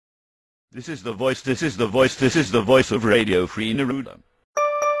This is the voice of Radio Free Neruda.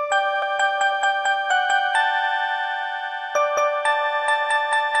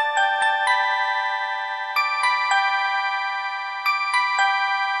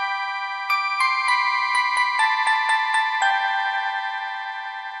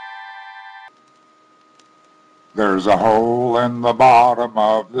 There's a hole in the bottom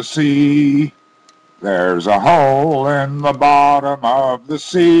of the sea. There's a hole in the bottom of the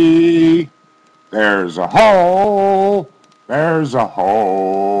sea. There's a hole, there's a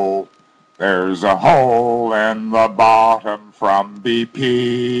hole, there's a hole in the bottom from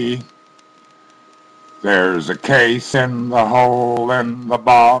BP. There's a case in the hole in the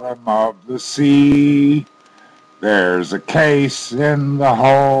bottom of the sea. There's a case in the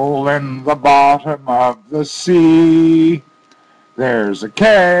hole in the bottom of the sea. There's a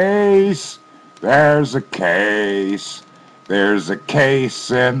case, there's a case, there's a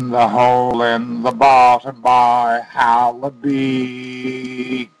case in the hole in the bottom by Halliby.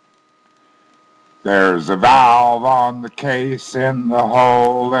 There's a valve on the case in the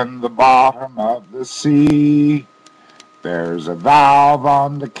hole in the bottom of the sea. There's a valve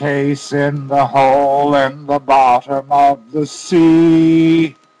on the case in the hole in the bottom of the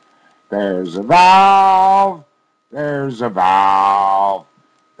sea. There's a valve, there's a valve,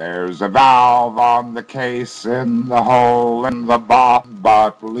 there's a valve on the case in the hole in the bottom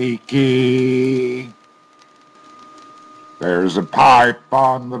but leaky. There's a pipe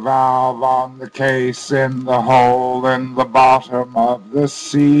on the valve on the case in the hole in the bottom of the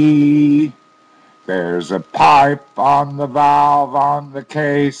sea. There's a pipe on the valve on the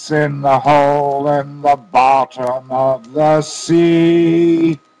case in the hole in the bottom of the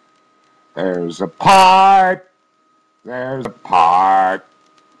sea. There's a pipe, there's a pipe,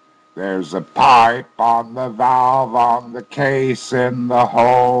 there's a pipe on the valve on the case in the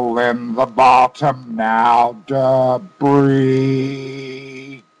hole in the bottom, now debris.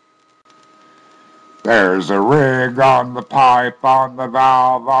 There's a rig on the pipe on the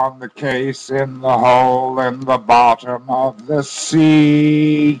valve on the case in the hole in the bottom of the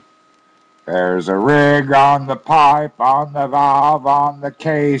sea. There's a rig on the pipe on the valve on the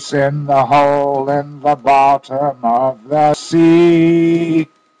case in the hole in the bottom of the sea.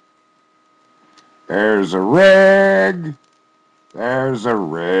 There's a rig, there's a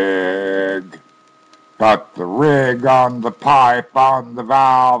rig. But the rig on the pipe on the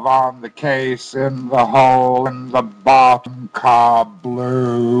valve on the case in the hole in the bottom kablooey.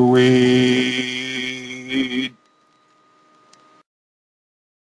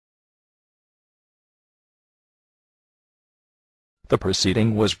 The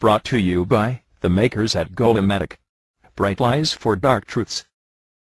proceeding was brought to you by the makers at Golematic. Bright lies for dark truths.